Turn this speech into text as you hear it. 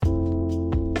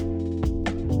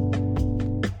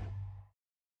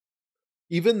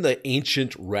Even the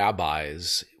ancient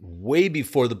rabbis, way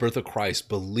before the birth of Christ,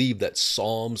 believed that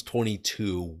Psalms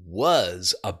 22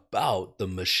 was about the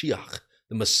Mashiach,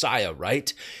 the Messiah,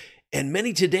 right? And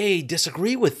many today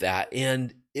disagree with that,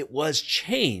 and it was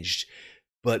changed.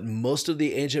 But most of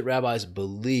the ancient rabbis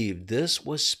believed this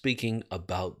was speaking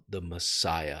about the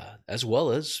Messiah, as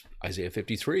well as Isaiah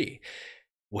 53.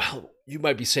 Well, you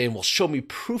might be saying, well, show me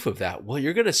proof of that. Well,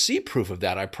 you're going to see proof of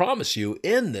that, I promise you,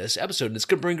 in this episode. And it's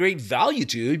going to bring great value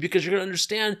to you because you're going to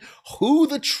understand who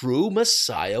the true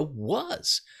Messiah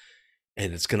was.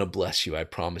 And it's going to bless you, I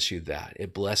promise you that.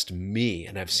 It blessed me,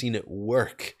 and I've seen it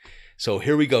work. So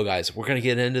here we go, guys. We're going to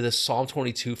get into this Psalm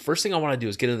 22. First thing I want to do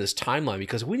is get into this timeline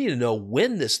because we need to know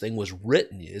when this thing was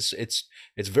written. It's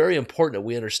very important that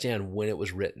we understand when it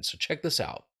was written. So check this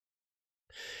out.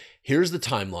 Here's the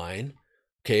timeline.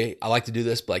 Okay, I like to do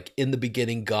this like in the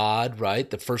beginning, God, right?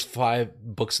 The first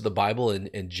 5 books of the Bible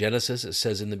in Genesis, it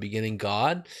says in the beginning,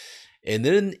 God. And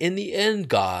then in the end,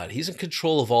 God, he's in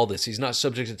control of all this. He's not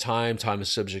subject to time. Time is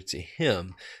subject to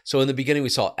him. So in the beginning, we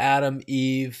saw Adam and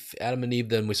Eve.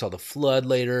 Then we saw the flood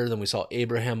later. Then we saw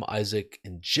Abraham, Isaac,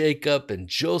 and Jacob, and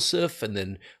Joseph, and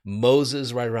then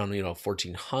Moses right around,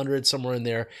 1400, somewhere in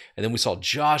there. And then we saw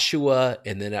Joshua.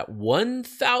 And then at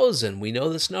 1000, we know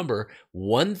this number,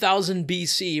 1000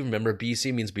 BC, remember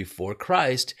BC means before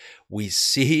Christ, we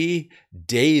see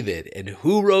David. And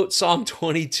who wrote Psalm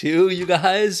 22, you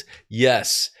guys?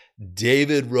 Yes,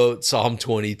 David wrote Psalm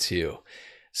 22.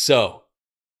 So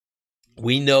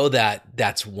we know that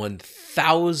that's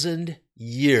 1000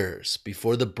 years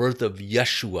before the birth of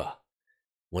Yeshua.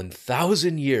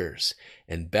 1000 years.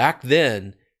 And back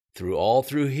then,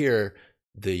 through here,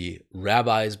 the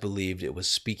rabbis believed it was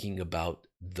speaking about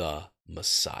the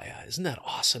Messiah. Isn't that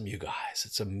awesome, you guys?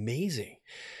 It's amazing.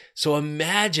 So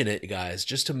imagine it, guys.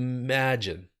 Just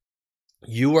imagine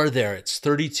you are there. It's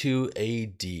 32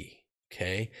 AD.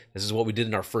 Okay. This is what we did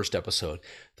in our first episode.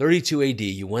 32 AD.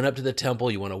 You went up to the temple.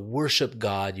 You want to worship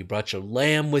God. You brought your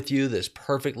lamb with you, this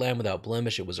perfect lamb without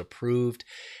blemish. It was approved.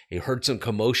 You heard some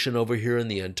commotion over here in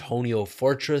the Antonia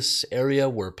Fortress area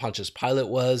where Pontius Pilate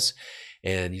was.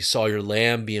 And you saw your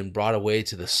lamb being brought away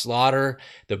to the slaughter.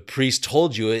 The priest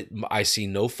told you, I see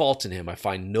no fault in him. I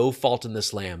find no fault in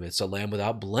this lamb. It's a lamb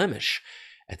without blemish.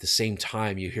 At the same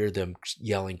time, you hear them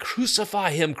yelling, crucify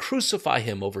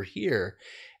him over here.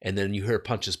 And then you hear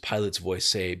Pontius Pilate's voice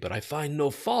say, but I find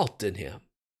no fault in him.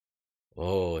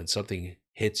 Oh, and something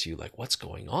hits you like, what's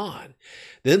going on?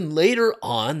 Then later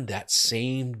on that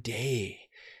same day,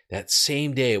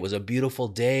 it was a beautiful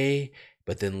day,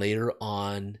 but then later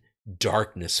on,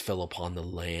 darkness fell upon the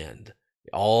land,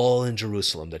 all in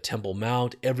Jerusalem, the Temple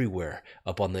Mount, everywhere.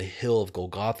 Up on the hill of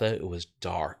Golgotha, it was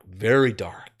dark, very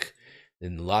dark.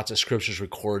 And lots of scriptures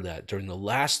record that during the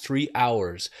last 3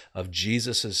 hours of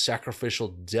Jesus' sacrificial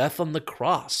death on the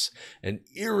cross, an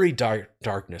eerie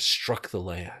darkness struck the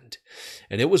land.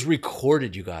 And it was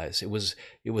recorded, you guys. It was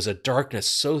a darkness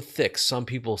so thick, some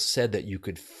people said that you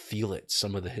could feel it,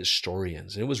 some of the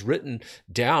historians. And it was written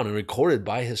down and recorded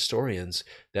by historians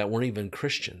that weren't even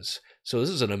Christians. So this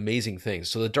is an amazing thing.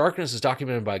 So the darkness is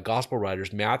documented by gospel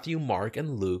writers Matthew, Mark,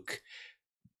 and Luke.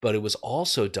 But it was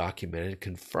also documented,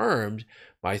 confirmed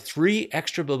by 3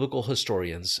 extra-biblical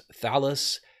historians,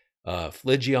 Thallus,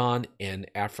 Phlegon, and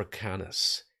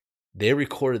Africanus. They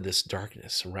recorded this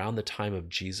darkness around the time of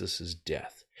Jesus'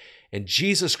 death. And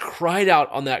Jesus cried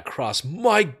out on that cross,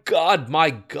 my God,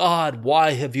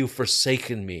 why have you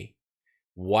forsaken me?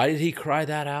 Why did he cry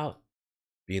that out?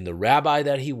 Being the rabbi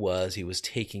that he was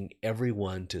taking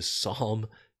everyone to Psalm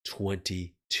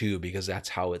 22. Because that's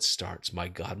how it starts. My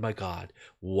God,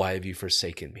 why have you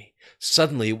forsaken me?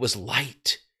 Suddenly it was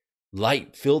light.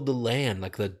 Light filled the land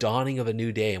like the dawning of a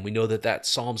new day. And we know that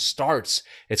psalm starts.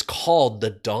 It's called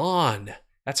the dawn.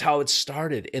 That's how it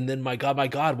started. And then, my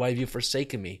God, why have you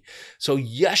forsaken me? So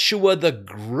Yeshua the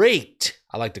Great,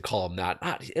 I like to call him that.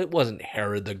 It wasn't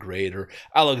Herod the Great or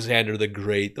Alexander the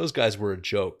Great. Those guys were a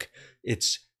joke.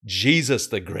 It's Jesus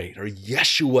the Great or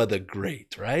Yeshua the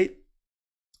Great, right?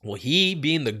 Well, he,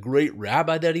 being the great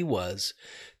rabbi that he was,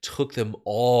 took them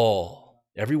all,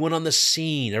 everyone on the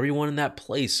scene, everyone in that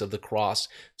place of the cross,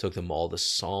 took them all to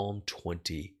Psalm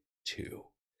 22.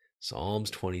 Psalms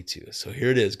 22. So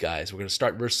here it is, guys. We're going to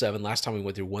start verse 7. Last time we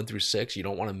went through 1 through 6. You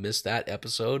don't want to miss that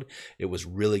episode. It was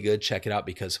really good. Check it out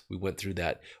because we went through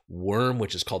that worm,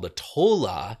 which is called the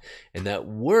Tola. And that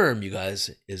worm, you guys,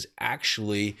 is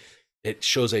actually, it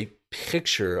shows a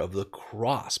picture of the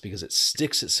cross because it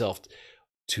sticks itself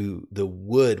to the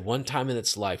wood one time in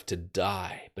its life to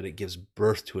die, but it gives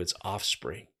birth to its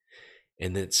offspring.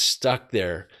 And then it's stuck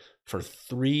there for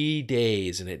 3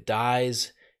 days and it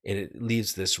dies. and it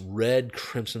leaves this red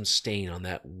crimson stain on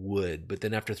that wood. But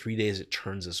then after 3 days, it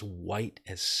turns as white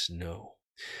as snow.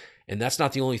 And that's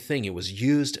not the only thing. It was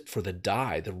used for the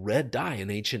dye, the red dye in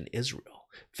ancient Israel.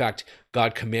 In fact,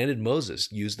 God commanded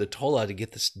Moses use the tola to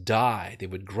get this dye. They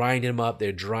would grind him up,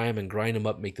 they'd dry him and grind him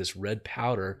up, make this red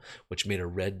powder, which made a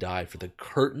red dye for the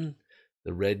curtain,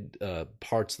 the red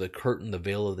parts of the curtain, the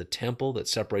veil of the temple that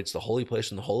separates the holy place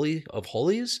from the Holy of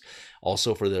Holies.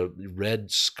 Also for the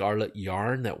red scarlet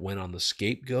yarn that went on the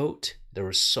scapegoat. There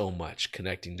was so much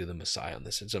connecting to the Messiah on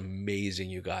this. It's amazing,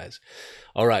 you guys.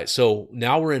 All right, so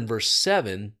now we're in verse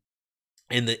 7,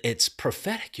 and it's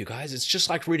prophetic, you guys. It's just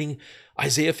like reading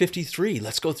Isaiah 53.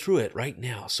 Let's go through it right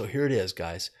now. So here it is,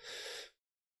 guys.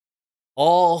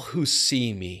 All who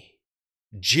see me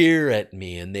jeer at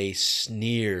me, and they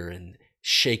sneer and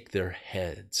shake their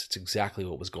heads. It's exactly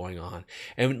what was going on.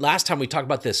 And last time we talked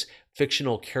about this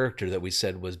fictional character that we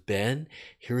said was Ben.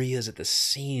 Here he is at the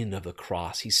scene of the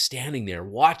cross. He's standing there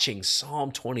watching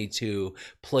Psalm 22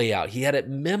 play out. He had it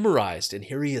memorized, and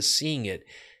here he is seeing it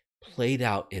played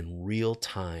out in real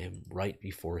time right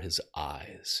before his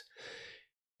eyes.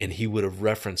 And he would have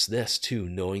referenced this too,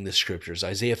 knowing the scriptures.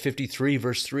 Isaiah 53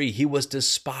 verse 3, he was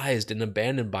despised and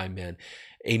abandoned by men,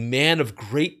 a man of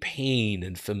great pain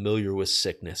and familiar with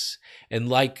sickness. And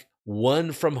like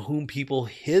one from whom people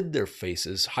hide their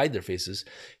faces,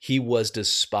 he was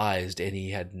despised,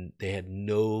 and they had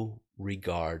no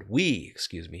regard. We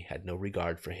had no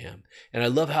regard for him. And I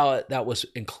love how that was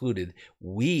included.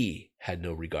 We had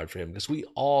no regard for him, because we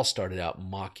all started out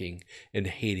mocking and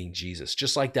hating Jesus.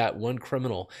 Just like that one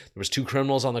criminal. There was 2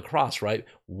 criminals on the cross, right?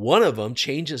 One of them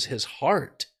changes his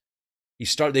heart.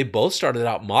 They both started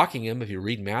out mocking him, if you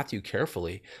read Matthew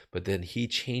carefully, but then he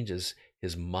changes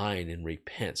his mind and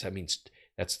repents. That means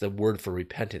that's the word for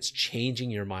repentance,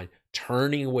 changing your mind,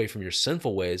 turning away from your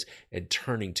sinful ways and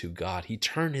turning to God. He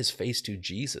turned his face to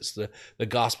Jesus. The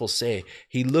Gospels say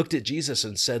he looked at Jesus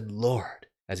and said, Lord,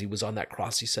 as he was on that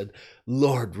cross, he said,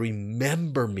 Lord,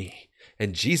 remember me.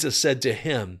 And Jesus said to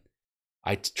him,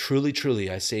 I truly,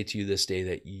 truly, I say to you this day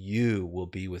that you will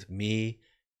be with me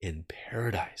in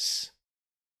paradise.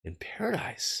 In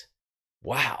paradise.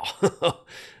 Wow.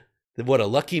 What a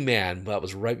lucky man. That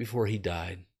was right before he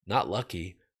died. Not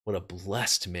lucky. What a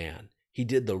blessed man. He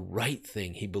did the right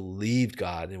thing. He believed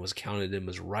God, and it was counted him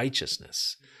as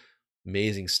righteousness.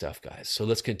 Amazing stuff, guys. So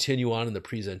let's continue on in the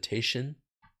presentation.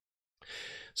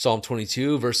 Psalm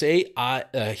 22, verse 8,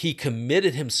 he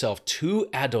committed himself to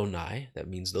Adonai. That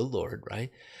means the Lord, right?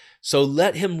 So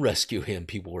let him rescue him,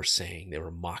 people were saying. They were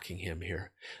mocking him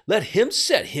here. Let him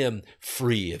set him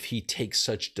free if he takes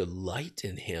such delight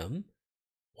in him.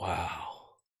 Wow.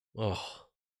 Oh.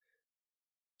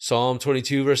 Psalm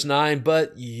 22, verse 9,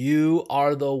 but you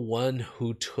are the one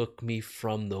who took me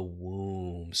from the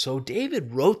womb. So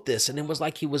David wrote this, and it was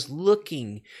like he was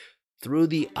looking through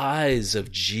the eyes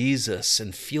of Jesus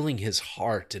and feeling his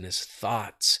heart and his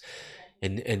thoughts.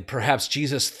 And perhaps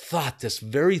Jesus thought this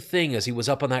very thing as he was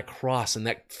up on that cross, and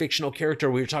that fictional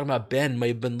character we were talking about, Ben, may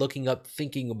have been looking up,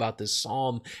 thinking about this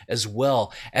psalm as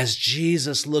well, as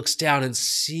Jesus looks down and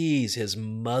sees his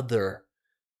mother,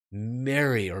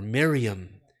 Mary, or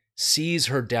Miriam, sees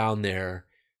her down there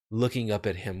looking up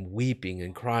at him, weeping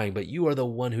and crying, but you are the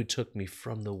one who took me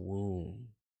from the womb.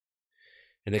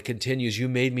 And it continues, you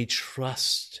made me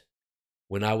trust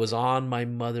when I was on my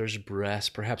mother's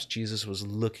breast. Perhaps Jesus was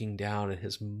looking down at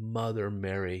his mother,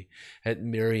 Mary, at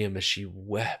Miriam as she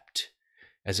wept,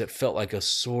 as it felt like a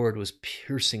sword was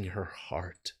piercing her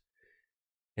heart.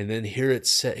 And then here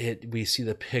we see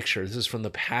the picture. This is from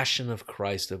the Passion of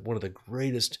Christ, one of the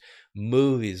greatest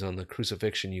movies on the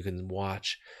crucifixion you can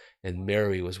watch. And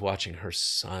Mary was watching her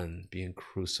son being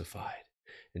crucified.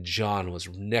 And John was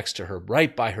next to her,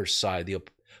 right by her side, the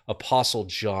Apostle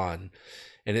John.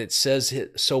 And it says,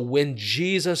 so when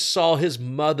Jesus saw his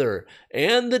mother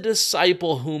and the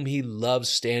disciple whom he loved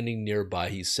standing nearby,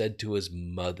 he said to his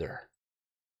mother,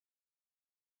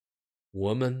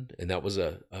 woman, and that was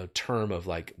a term of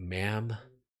like, ma'am,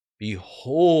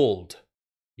 behold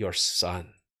your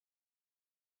son.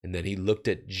 And then he looked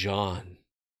at John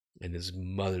and his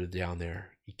mother down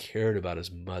there. He cared about his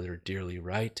mother dearly,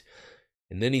 right?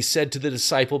 And then he said to the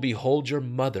disciple, behold your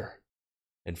mother.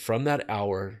 And from that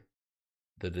hour,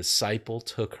 the disciple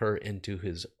took her into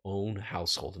his own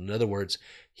household. In other words,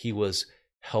 he was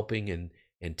helping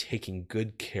and taking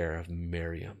good care of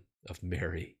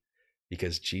Mary,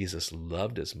 because Jesus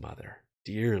loved his mother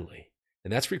dearly.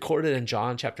 And that's recorded in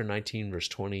John chapter 19, verse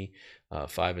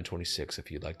 25 and 26,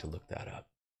 if you'd like to look that up.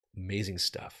 Amazing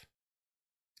stuff.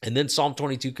 And then Psalm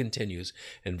 22 continues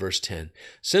in verse 10.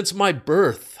 Since my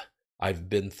birth, I've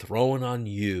been thrown on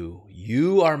you.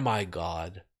 You are my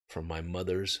God from my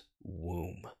mother's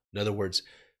womb. In other words,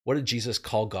 what did Jesus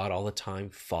call God all the time?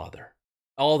 Father.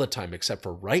 All the time, except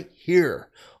for right here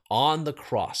on the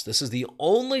cross. This is the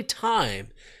only time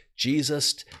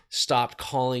Jesus stopped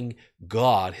calling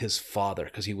God his Father,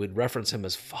 because he would reference him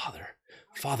as Father.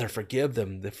 Father, forgive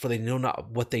them, for they know not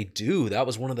what they do. That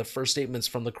was one of the first statements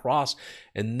from the cross.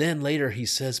 And then later he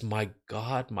says, my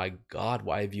God,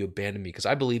 why have you abandoned me? Because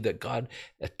I believe that God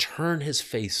turned his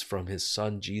face from his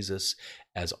son Jesus,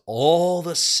 as all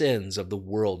the sins of the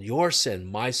world, your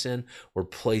sin, my sin, were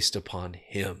placed upon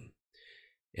him.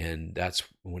 And that's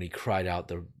when he cried out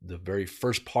the very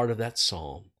first part of that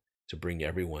psalm to bring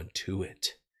everyone to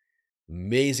it.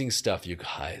 Amazing stuff, you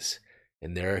guys.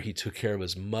 And there he took care of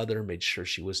his mother, made sure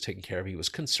she was taken care of. He was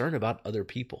concerned about other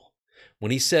people.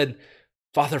 When he said,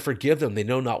 Father, forgive them, they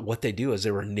know not what they do, as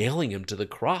they were nailing him to the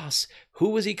cross, who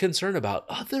was he concerned about?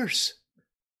 Others.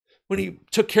 When he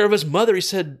took care of his mother, he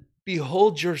said,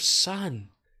 behold your son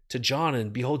to John,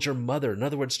 and behold your mother. In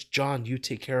other words, John, you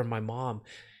take care of my mom.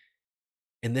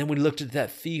 And then we looked at that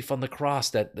thief on the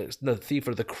cross, the thief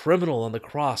or the criminal on the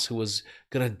cross who was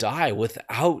going to die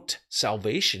without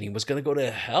salvation. He was going to go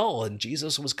to hell, and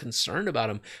Jesus was concerned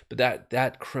about him. But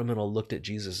that criminal looked at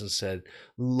Jesus and said,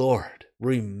 Lord,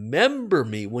 remember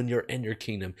me when you're in your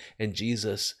kingdom. And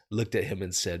Jesus looked at him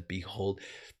and said, behold,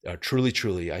 truly,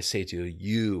 truly, I say to you,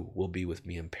 you will be with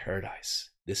me in paradise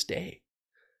this day.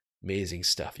 Amazing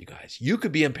stuff, you guys. You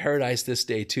could be in paradise this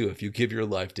day too if you give your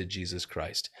life to Jesus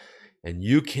Christ. And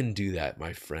you can do that,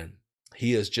 my friend.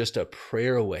 He is just a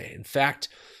prayer away. In fact,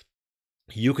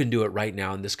 you can do it right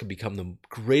now, and this could become the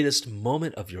greatest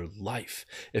moment of your life.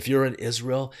 If you're in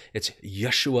Israel, it's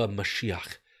Yeshua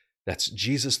Mashiach. That's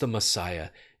Jesus the Messiah,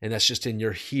 and that's just in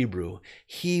your Hebrew.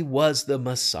 He was the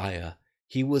Messiah.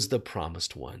 He was the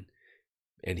promised one,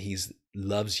 and he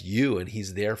loves you, and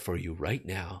he's there for you right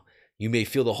now. You may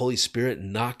feel the Holy Spirit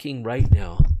knocking right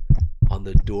now on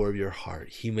the door of your heart.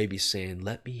 He may be saying,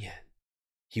 let me in.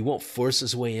 He won't force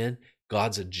his way in.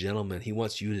 God's a gentleman. He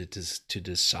wants you to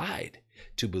decide,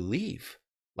 to believe.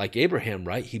 Like Abraham,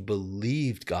 right? He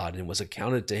believed God and was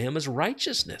accounted to him as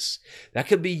righteousness. That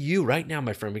could be you right now,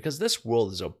 my friend, because this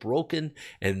world is a broken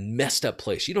and messed up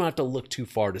place. You don't have to look too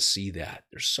far to see that.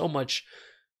 There's so much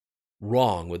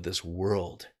wrong with this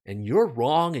world. And you're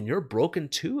wrong and you're broken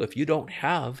too if you don't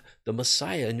have the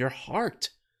Messiah in your heart.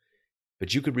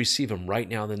 But you could receive him right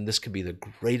now, then this could be the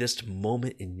greatest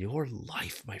moment in your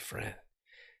life, my friend,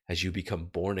 as you become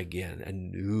born again, a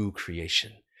new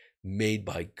creation made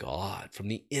by God from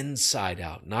the inside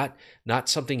out, not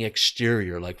something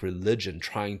exterior like religion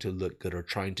trying to look good or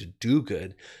trying to do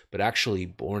good, but actually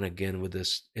born again with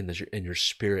this in your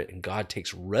spirit, and God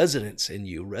takes residence in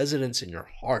you, residence in your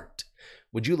heart.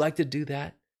 Would you like to do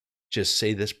that? Just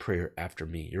say this prayer after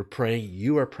me. You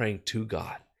are praying to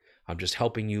God. I'm just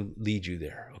helping you, lead you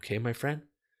there. Okay, my friend?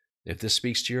 If this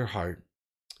speaks to your heart,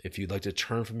 if you'd like to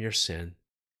turn from your sin,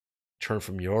 turn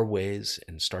from your ways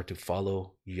and start to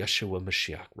follow Yeshua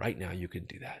Mashiach, right now you can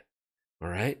do that. All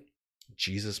right?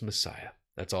 Jesus Messiah.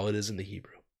 That's all it is in the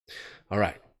Hebrew. All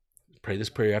right. Pray this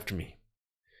prayer after me.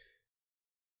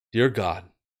 Dear God,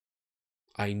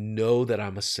 I know that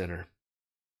I'm a sinner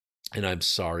and I'm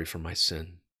sorry for my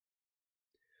sin.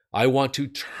 I want to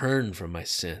turn from my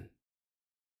sin.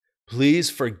 Please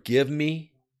forgive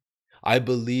me. I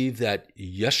believe that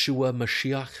Yeshua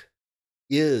Mashiach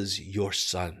is your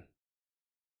son.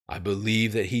 I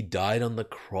believe that he died on the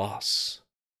cross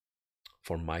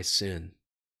for my sin,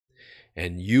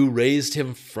 and you raised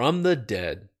him from the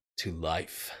dead to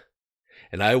life.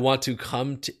 And I want him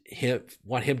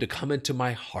to come into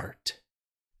my heart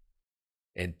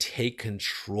and take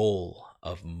control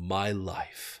of my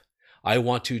life. I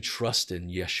want to trust in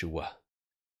Yeshua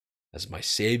as my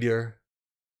Savior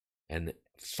and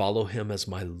follow him as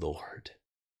my Lord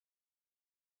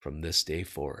from this day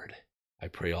forward. I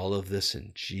pray all of this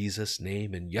in Jesus'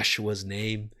 name, in Yeshua's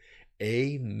name.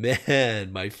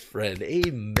 Amen, my friend.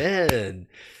 Amen.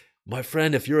 My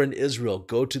friend, if you're in Israel,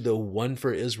 go to the One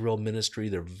for Israel ministry.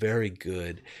 They're very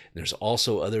good. There's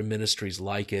also other ministries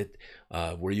like it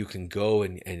where you can go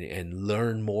and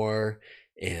learn more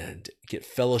and get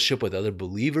fellowship with other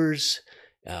believers.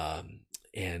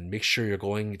 And make sure you're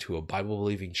going to a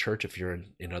Bible-believing church. If you're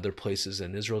in other places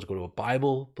in Israel, to go to a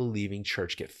Bible-believing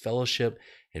church, get fellowship,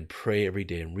 and pray every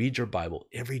day, and read your Bible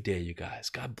every day, you guys.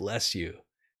 God bless you.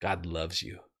 God loves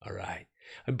you. All right.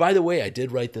 And by the way, I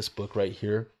did write this book right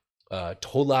here,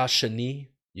 Tola Shani.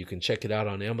 You can check it out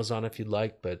on Amazon if you'd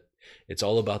like, but it's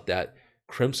all about that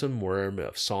crimson worm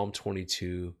of Psalm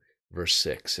 22 verse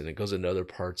 6, and it goes into other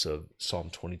parts of Psalm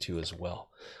 22 as well.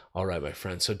 All right, my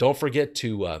friends. So don't forget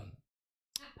to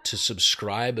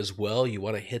subscribe as well. You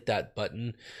want to hit that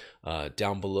button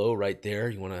down below right there.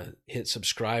 You want to hit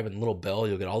subscribe and little bell.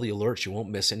 You'll get all the alerts. You won't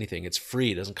miss anything. It's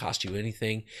free. It doesn't cost you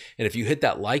anything. And if you hit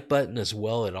that like button as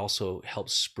well, it also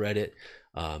helps spread it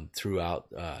throughout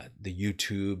the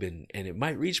YouTube, and it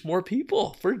might reach more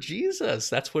people for Jesus.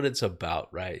 That's what it's about,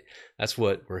 right? That's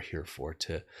what we're here for,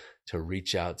 to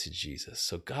reach out to Jesus.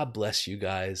 So God bless you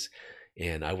guys.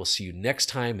 And I will see you next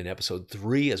time in episode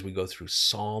 3 as we go through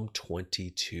Psalm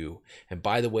 22. And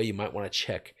by the way, you might want to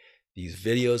check these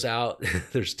videos out.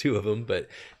 There's 2 of them, but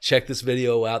check this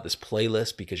video out, this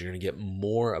playlist, because you're going to get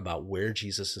more about where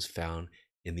Jesus is found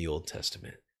in the Old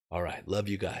Testament. All right. Love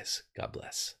you guys. God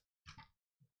bless.